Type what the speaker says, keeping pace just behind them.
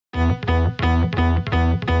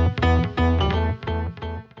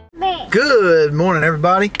Good morning,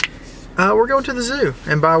 everybody. We're going to the zoo,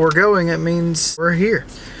 and by we're going, it means we're here.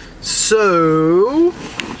 So,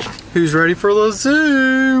 who's ready for the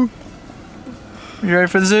zoo? You ready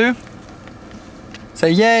for the zoo?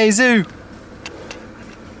 Say yay, zoo.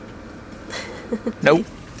 Nope.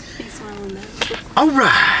 All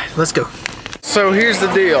right, let's go. So here's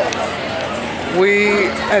the deal. We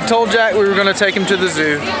had told Jack we were going to take him to the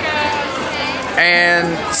zoo,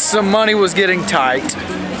 and some money was getting tight,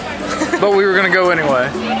 but we were going to go anyway.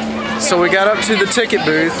 So we got up to the ticket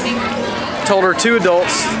booth, told her 2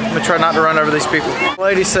 adults. I'm gonna try not to run over these people. The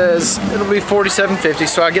lady says it'll be $47.50,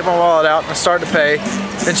 so I get my wallet out and I start to pay.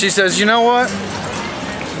 And she says, you know what?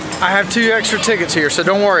 I have 2 extra tickets here, so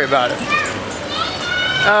don't worry about it.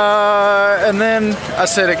 And then I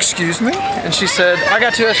said, excuse me? And she said, I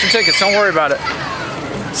got 2 extra tickets, don't worry about it.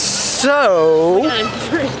 So,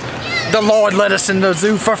 the Lord let us in the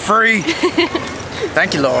zoo for free.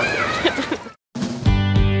 Thank you, Lord.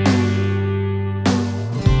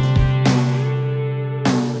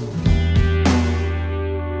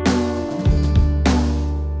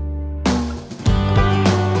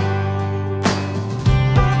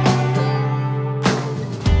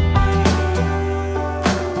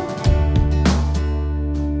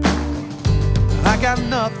 Got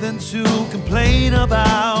nothing to complain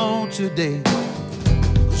about today,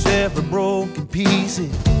 'cause every broken piece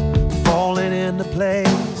is falling into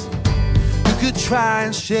place. You could try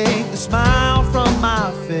and shake the smile from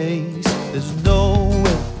my face. There's no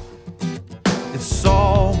way, it's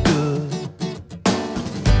all good.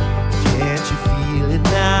 Can't you feel it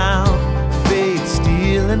now? Fate's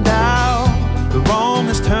stealing down. The wrong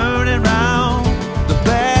is turning round. The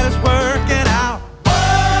bad is working out.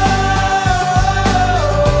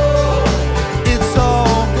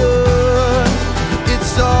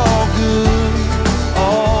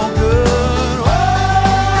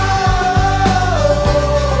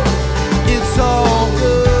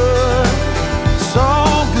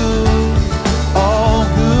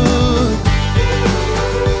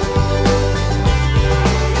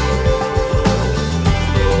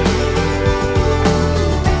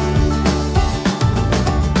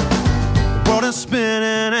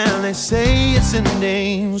 Spinning and they say it's an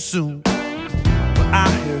name soon, but I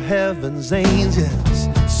hear heaven's angels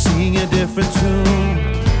sing a different tune.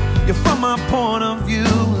 Yeah, from my point of view,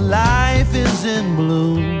 life is in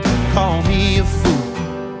bloom. Call me a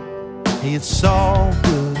fool, hey, it's all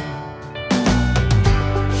good.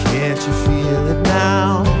 Can't you feel it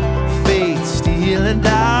now? Fate's stealing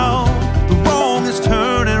down. The wrong is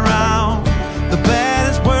turning around. The bad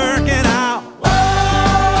is working out.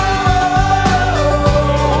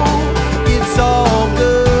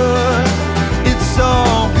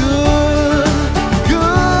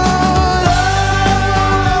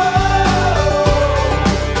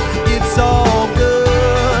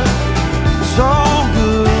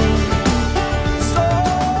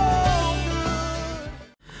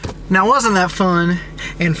 Now, wasn't that fun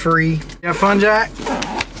and free? You have fun, Jack?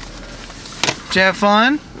 Did you have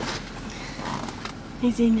fun?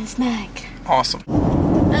 He's eating a snack. Awesome.